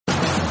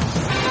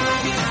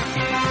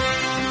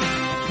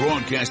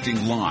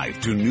Broadcasting live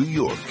to New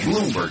York,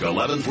 Bloomberg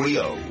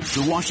 1130.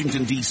 To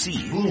Washington, D.C.,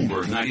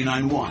 Bloomberg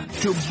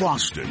 99.1. To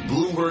Boston,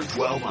 Bloomberg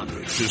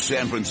 1200. To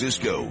San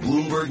Francisco,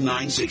 Bloomberg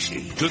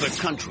 960. To the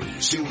country,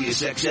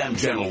 Sirius XM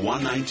Channel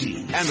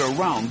 119. And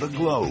around the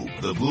globe,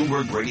 the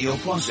Bloomberg Radio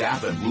Plus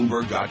app at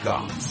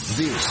Bloomberg.com.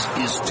 This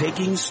is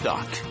Taking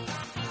Stock.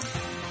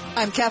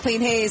 I'm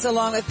Kathleen Hayes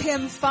along with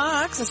Pimm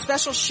Fox, a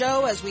special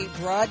show as we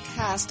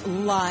broadcast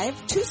live.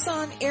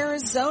 Tucson,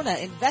 Arizona,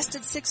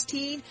 Invested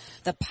 16,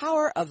 the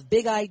power of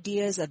big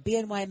ideas, a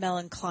BNY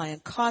Mellon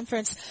client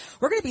conference.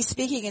 We're going to be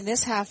speaking in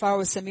this half hour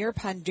with Samir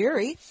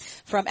Panduri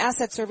from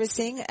Asset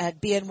Servicing at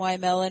BNY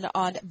Mellon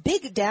on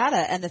big data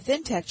and the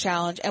FinTech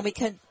challenge, and we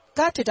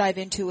got to dive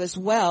into as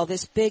well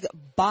this big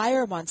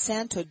Bayer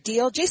Monsanto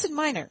deal. Jason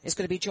Miner is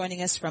going to be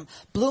joining us from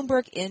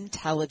Bloomberg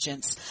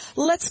Intelligence.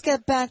 Let's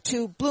get back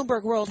to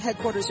Bloomberg World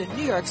Headquarters in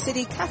New York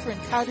City. Catherine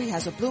Cowdery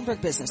has a Bloomberg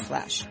Business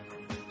Flash.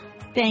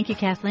 Thank you,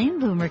 Kathleen.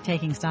 Bloomberg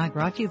Taking Stock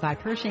brought to you by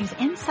Pershing's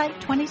Insight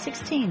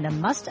 2016, the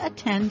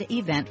must-attend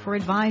event for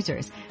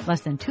advisors. Less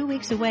than 2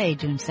 weeks away,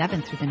 June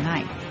 7th through the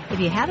 9th. If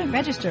you haven't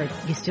registered,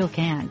 you still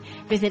can.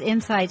 Visit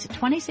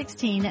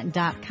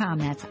insights2016.com.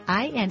 That's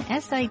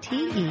INSITE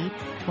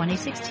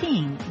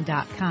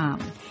 2016.com.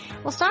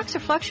 Well, stocks are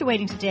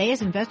fluctuating today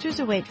as investors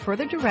await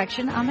further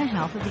direction on the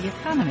health of the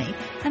economy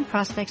and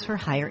prospects for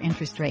higher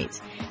interest rates.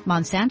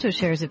 Monsanto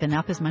shares have been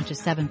up as much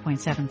as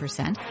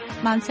 7.7%.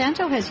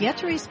 Monsanto has yet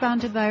to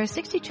respond to Bayer's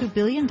 $62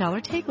 billion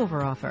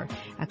takeover offer.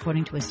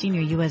 According to a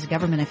senior U.S.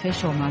 government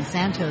official,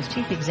 Monsanto's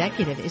chief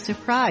executive is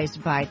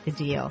surprised by the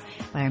deal.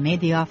 Bayer made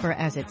the offer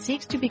as it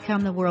seeks to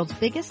become the world's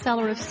biggest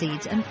seller of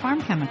seeds and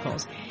farm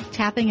chemicals,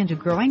 tapping into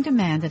growing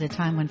demand at a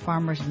time when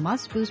farmers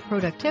must boost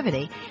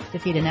productivity to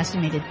feed an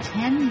estimated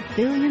 10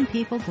 billion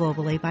people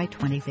globally by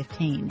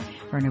 2015.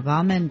 Werner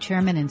Baumann,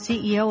 chairman and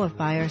CEO of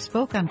Bayer,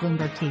 spoke on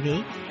Bloomberg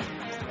TV,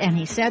 and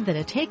he said that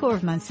a takeover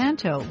of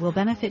Monsanto will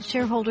benefit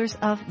shareholders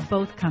of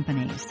both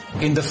companies.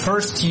 In the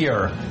first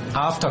year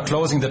after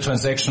closing the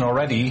transaction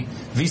already,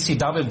 we see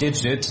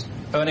double-digit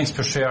earnings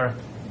per share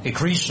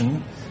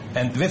accretion,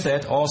 and with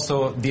that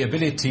also the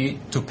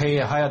ability to pay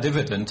a higher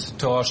dividend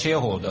to our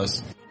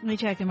shareholders. We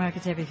track the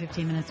markets every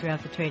 15 minutes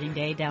throughout the trading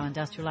day. Dow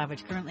Industrial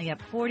Average currently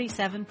up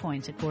 47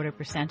 points,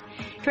 0.25%,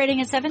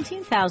 trading at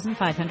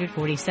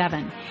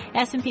 17,547.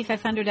 S&P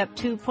 500 up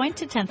 2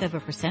 points,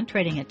 0.1%,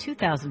 trading at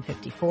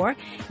 2,054.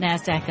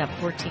 Nasdaq up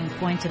 14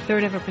 points,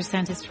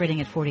 0.33%, is trading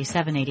at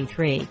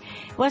 47.83.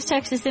 West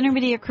Texas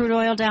Intermediate crude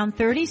oil down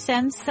 30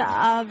 cents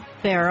a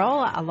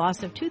barrel, a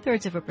loss of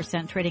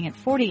 0.2%, trading at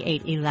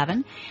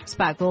 48.11.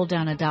 Spot gold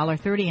down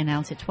 $1.30 an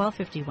ounce at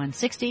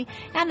 1251.60,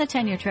 and the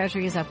 10-year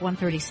Treasury is up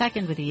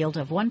 1/32 with a yield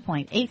of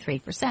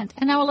 1.83%.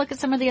 And now we'll look at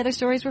some of the other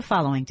stories we're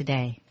following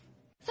today.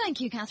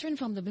 Thank you, Catherine.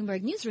 From the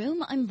Bloomberg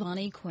Newsroom, I'm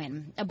Vonnie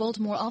Quinn. A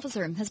Baltimore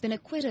officer has been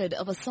acquitted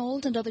of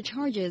assault and other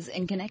charges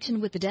in connection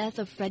with the death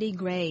of Freddie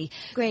Gray.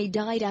 Gray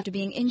died after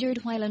being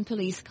injured while in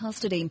police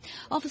custody.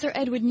 Officer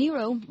Edward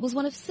Nero was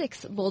one of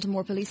 6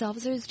 Baltimore police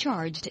officers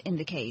charged in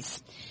the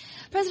case.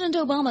 President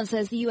Obama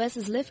says the U.S.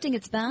 is lifting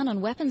its ban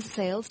on weapons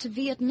sales to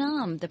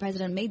Vietnam. The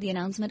president made the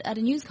announcement at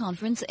a news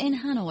conference in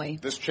Hanoi.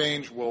 This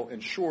change will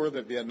ensure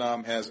that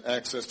Vietnam has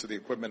access to the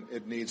equipment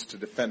it needs to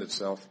defend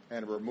itself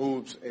and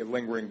removes a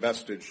lingering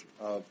vestige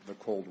of the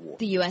Cold War.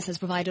 The U.S. has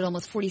provided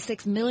almost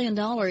 $46 million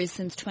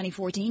since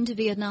 2014 to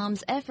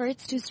Vietnam's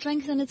efforts to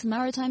strengthen its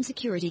maritime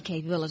security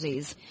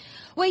capabilities.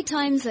 Wait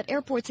times at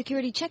airport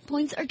security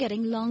checkpoints are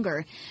getting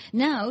longer.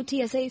 Now,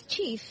 TSA's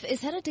chief is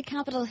headed to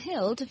Capitol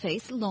Hill to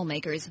face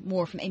lawmakers.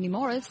 More from Amy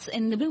Morris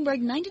in the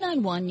Bloomberg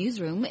 99.1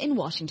 newsroom in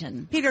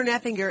Washington. Peter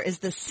Neffinger is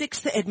the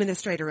 6th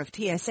administrator of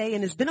TSA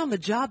and has been on the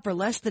job for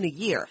less than a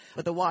year.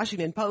 But the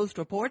Washington Post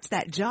reports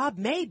that job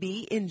may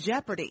be in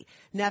jeopardy.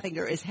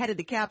 Neffinger is headed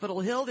to Capitol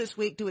Hill this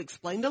week to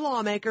explain to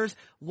lawmakers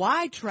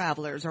why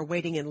travelers are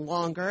waiting in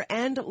longer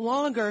and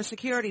longer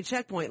security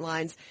checkpoint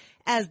lines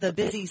as the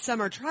busy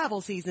summer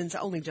travel season's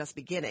only just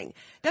beginning.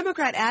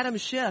 Democrat Adam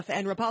Schiff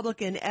and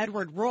Republican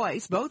Edward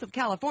Royce, both of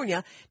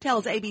California,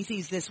 tells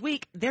ABC's This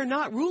Week they're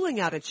not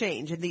ruling out a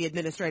change in the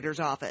administrator's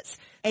office.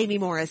 Amy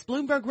Morris,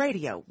 Bloomberg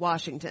Radio,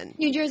 Washington.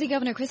 New Jersey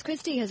Governor Chris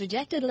Christie has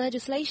rejected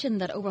legislation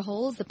that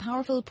overhauls the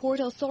powerful Port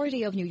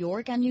Authority of New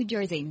York and New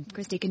Jersey.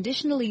 Christie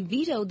conditionally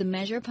vetoed the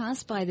measure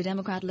passed by the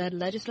Democrat-led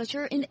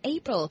legislature in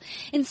April.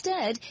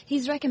 Instead,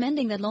 he's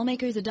recommending that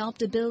lawmakers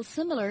adopt a bill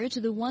similar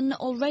to the one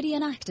already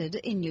enacted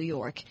in New York.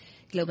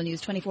 Global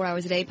News 24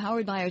 hours a day,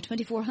 powered by our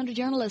 2,400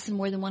 journalists in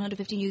more than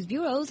 150 news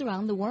bureaus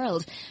around the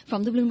world.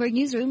 From the Bloomberg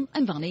Newsroom,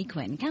 I'm Vonnie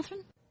Quinn.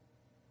 Catherine?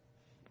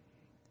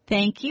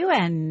 Thank you.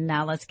 And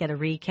now let's get a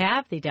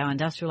recap. The Dow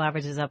Industrial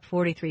Average is up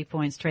 43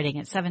 points, trading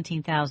at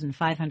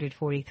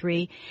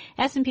 17,543.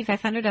 S&P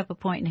 500 up 1.5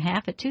 points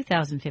at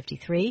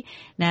 2,053.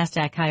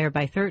 Nasdaq higher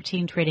by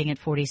 13, trading at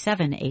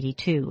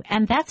 47.82.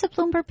 And that's a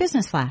Bloomberg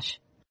Business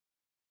Flash.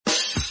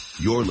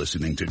 You're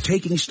listening to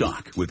Taking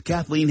Stock with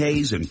Kathleen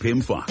Hayes and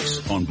Pimm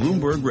Fox on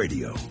Bloomberg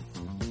Radio.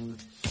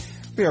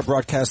 We are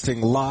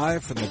broadcasting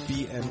live from the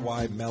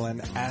BNY Mellon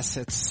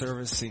Asset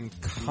Servicing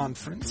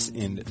Conference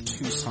in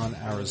Tucson,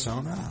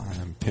 Arizona.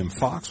 I'm Pimm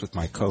Fox with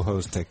my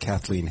co-host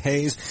Kathleen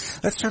Hayes.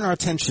 Let's turn our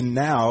attention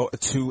now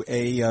to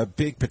a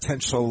big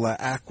potential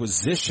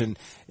acquisition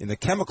in the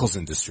chemicals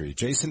industry.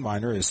 Jason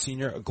Miner is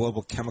Senior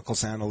Global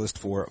Chemicals Analyst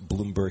for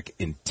Bloomberg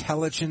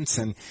Intelligence,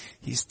 and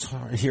he's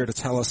here to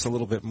tell us a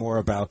little bit more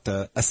about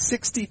a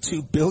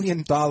 $62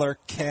 billion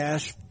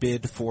cash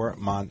bid for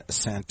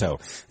Monsanto.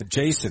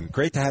 Jason,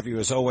 great to have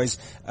you as always.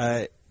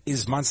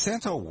 Is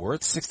Monsanto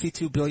worth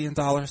 $62 billion?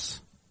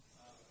 Standalone,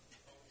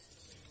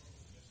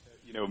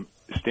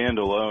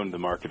 the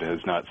market has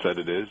not said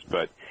it is,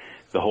 but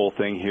the whole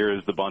thing here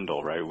is the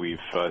bundle, right? We've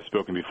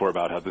spoken before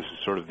about how this is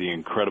sort of the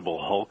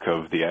incredible Hulk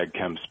of the ag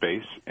chem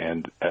space,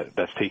 and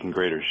that's taking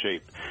greater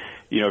shape.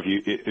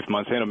 If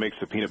Monsanto makes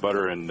the peanut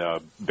butter and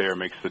Bayer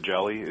makes the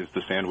jelly, is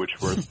the sandwich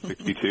worth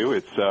 62?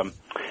 It's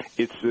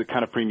the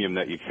kind of premium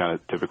that you kind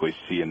of typically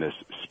see in this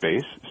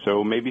space.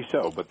 So maybe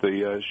so, but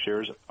the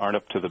shares aren't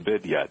up to the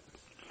bid yet.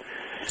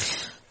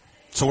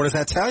 So what does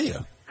that tell you?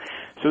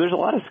 So there's a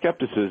lot of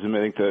skepticism.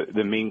 I think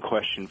the main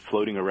question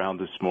floating around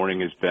this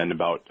morning has been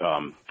about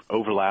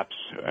overlaps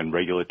and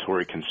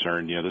regulatory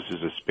concern. This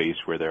is a space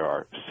where there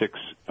are 6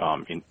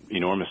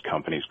 enormous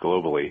companies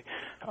globally,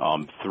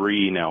 4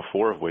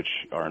 of which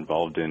are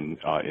involved in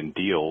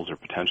deals or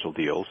potential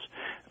deals.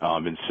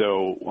 And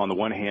so on the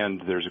one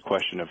hand, there's a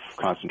question of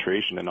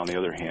concentration, and on the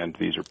other hand,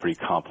 these are pretty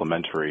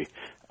complementary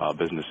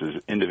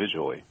businesses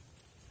individually.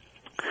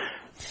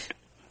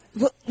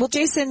 Well,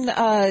 Jason,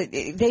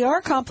 they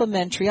are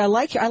complementary. I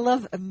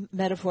love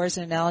metaphors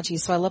and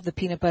analogies, so I love the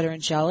peanut butter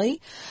and jelly.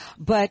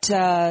 But,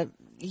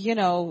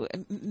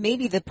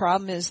 maybe the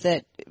problem is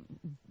that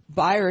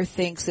Bayer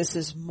thinks this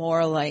is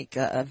more like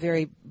a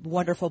very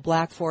wonderful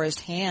Black Forest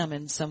ham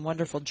and some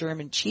wonderful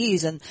German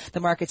cheese, and the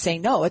market's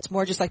saying, no, it's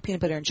more just like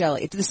peanut butter and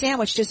jelly. The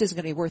sandwich just isn't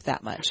going to be worth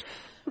that much.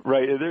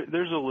 Right.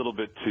 There's a little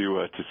bit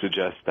to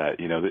suggest that,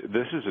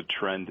 this is a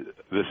trend.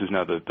 This is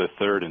now the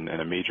third and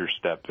a major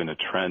step in a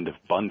trend of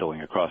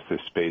bundling across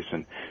this space.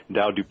 And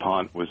Dow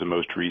DuPont was the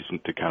most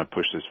recent to kind of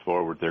push this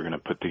forward. They're going to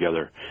put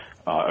together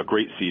a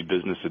great seed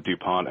business at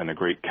DuPont and a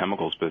great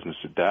chemicals business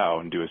at Dow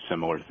and do a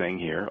similar thing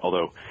here,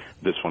 although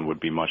this one would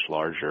be much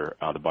larger,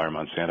 the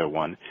Bayer-Monsanto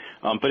one.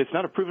 But it's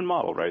not a proven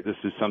model, right? This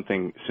is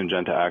something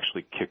Syngenta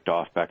actually kicked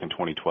off back in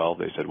 2012.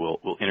 They said,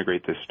 we'll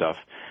integrate this stuff.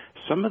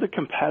 Some of the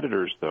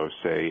competitors, though,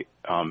 say,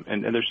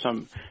 and there's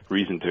some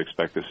reason to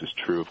expect this is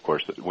true, of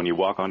course, that when you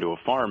walk onto a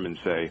farm and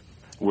say,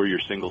 we're your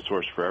single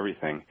source for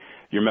everything,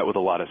 you're met with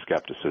a lot of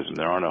skepticism.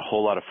 There aren't a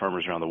whole lot of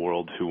farmers around the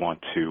world who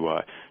want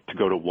to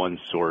go to one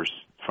source.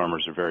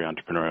 Farmers are very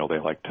entrepreneurial. They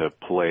like to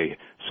play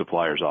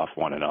suppliers off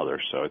one another.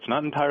 So it's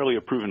not entirely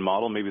a proven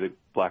model. Maybe the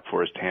Black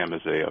Forest ham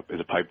is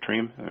a pipe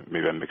dream.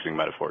 Maybe I'm mixing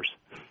metaphors.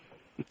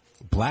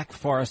 Black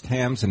Forest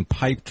hams and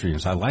pipe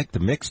dreams. I like the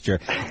mixture.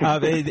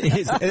 Are they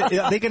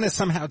going to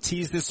somehow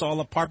tease this all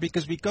apart?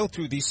 Because we go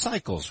through these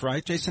cycles,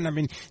 right, Jason? I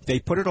mean, they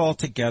put it all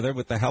together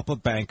with the help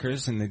of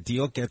bankers, and the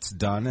deal gets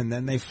done, and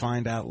then they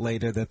find out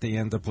later that they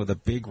end up with a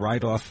big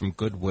write-off from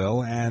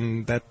Goodwill,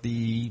 and that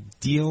the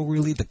deal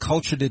really, the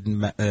culture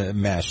didn't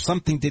mesh.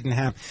 Something didn't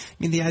happen. I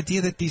mean, the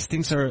idea that these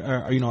things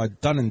are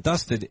done and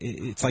dusted,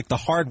 it's like the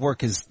hard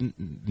work is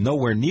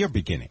nowhere near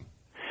beginning.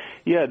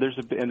 Yeah, there's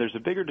a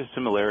bigger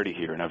dissimilarity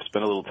here, and I've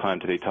spent a little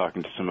time today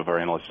talking to some of our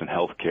analysts in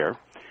healthcare.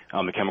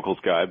 I'm the chemicals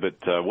guy, but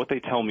what they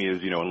tell me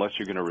is, unless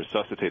you're going to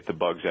resuscitate the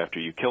bugs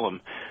after you kill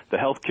them, the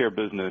healthcare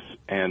business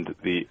and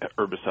the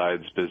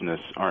herbicides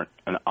business aren't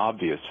an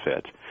obvious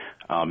fit.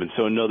 And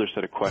so another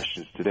set of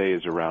questions today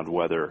is around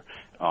whether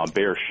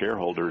Bayer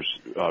shareholders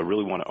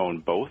really want to own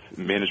both.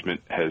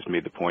 Management has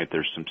made the point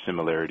there's some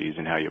similarities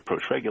in how you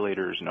approach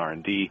regulators and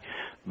R&D,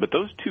 but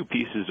those two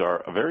pieces are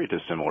a very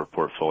dissimilar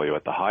portfolio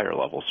at the higher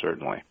level,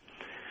 certainly.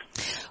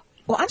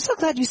 Well, I'm so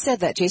glad you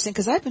said that, Jason,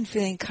 because I've been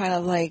feeling kind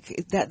of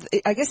like that.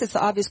 I guess it's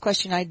the obvious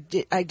question I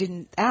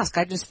didn't ask.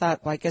 I just thought,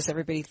 well, I guess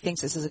everybody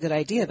thinks this is a good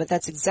idea, but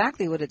that's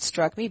exactly what it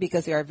struck me,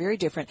 because they are very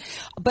different.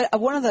 But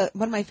one of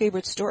my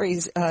favorite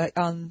stories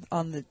on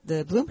the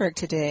Bloomberg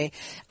today,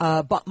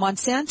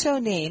 Monsanto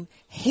name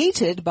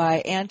hated by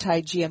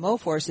anti-GMO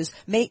forces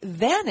may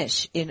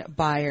vanish in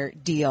Bayer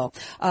deal.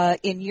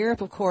 In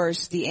Europe, of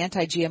course, the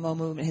anti-GMO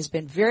movement has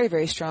been very,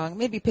 very strong,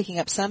 maybe picking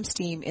up some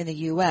steam in the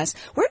U.S.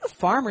 Where do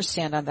farmers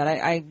stand on that?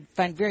 I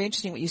find very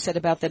interesting what you said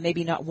about them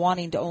maybe not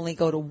wanting to only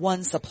go to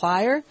one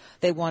supplier.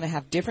 They want to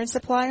have different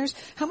suppliers.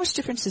 How much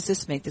difference does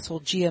this make, this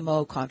whole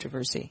GMO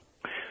controversy?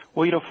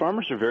 Well,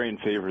 farmers are very in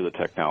favor of the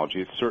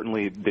technology. It's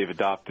certainly, they've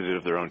adopted it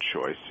of their own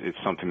choice. It's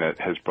something that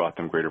has brought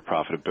them greater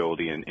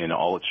profitability in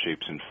all its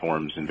shapes and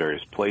forms in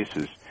various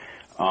places.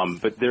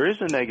 But there is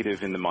a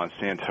negative in the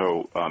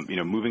Monsanto,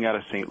 moving out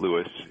of St.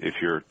 Louis,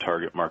 if your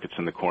target market's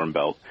in the Corn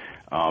Belt.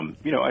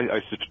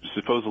 I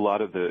suppose a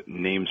lot of the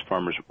names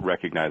farmers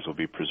recognize will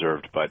be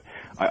preserved, but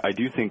I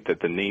do think that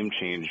the name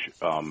change,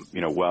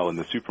 while in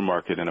the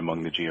supermarket and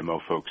among the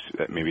GMO folks,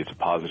 that maybe it's a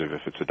positive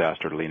if it's a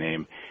dastardly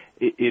name.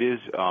 It is.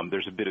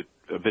 There's a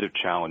bit of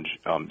challenge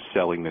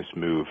selling this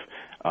move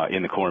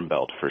in the Corn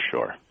Belt for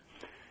sure.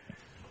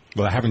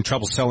 Well, having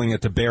trouble selling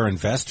it to Bayer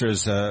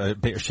investors.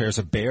 Shares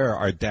of Bayer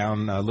are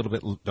down a little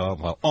bit,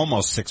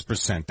 almost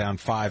 6%, down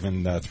 5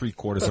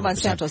 3/4%. But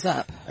Monsanto's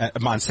up.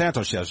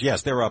 Monsanto shares,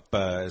 yes, they're up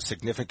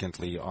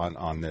significantly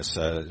on this.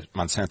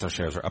 Monsanto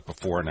shares are up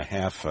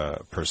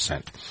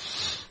 4.5%.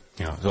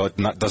 So it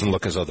doesn't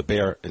look as though the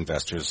Bayer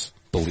investors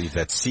believe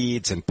that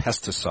seeds and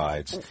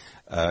pesticides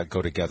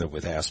go together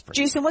with aspirin.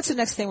 Jason, what's the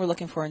next thing we're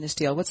looking for in this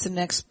deal? What's the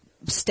next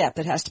step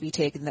that has to be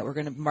taken that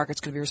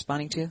market's going to be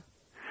responding to?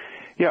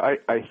 Yeah,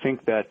 I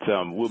think that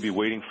we'll be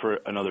waiting for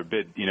another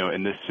bid.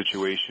 In this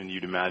situation,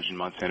 you'd imagine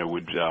Monsanto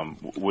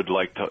would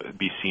like to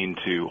be seen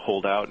to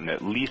hold out and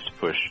at least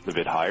push the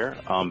bid higher.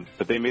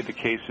 But they made the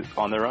case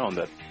on their own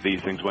that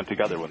these things went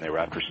together when they were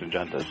after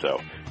Syngenta.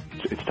 So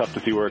it's tough to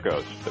see where it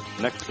goes. But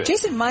next bid.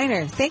 Jason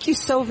Miner, thank you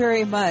so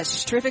very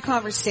much. Terrific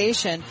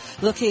conversation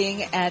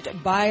looking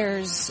at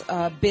Bayer's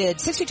bid,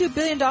 $62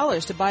 billion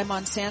to buy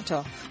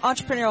Monsanto.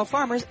 Entrepreneurial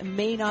farmers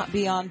may not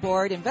be on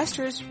board.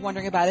 Investors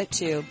wondering about it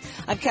too.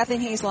 I'm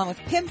Kathleen Hayes along with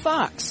Pimm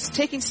Fox,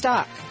 Taking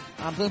Stock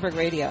on Bloomberg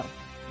Radio.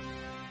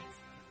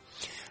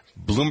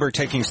 Bloomberg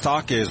Taking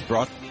Stock is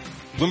brought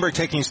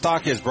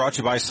to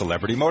you by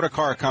Celebrity Motor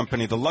Car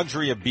Company, the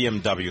luxury of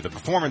BMW, the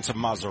performance of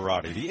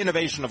Maserati, the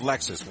innovation of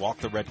Lexus. Walk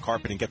the red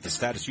carpet and get the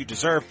status you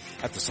deserve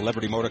at the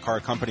Celebrity Motor Car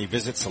Company.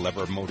 Visit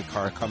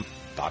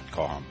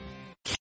celebritymotorcarcom.com.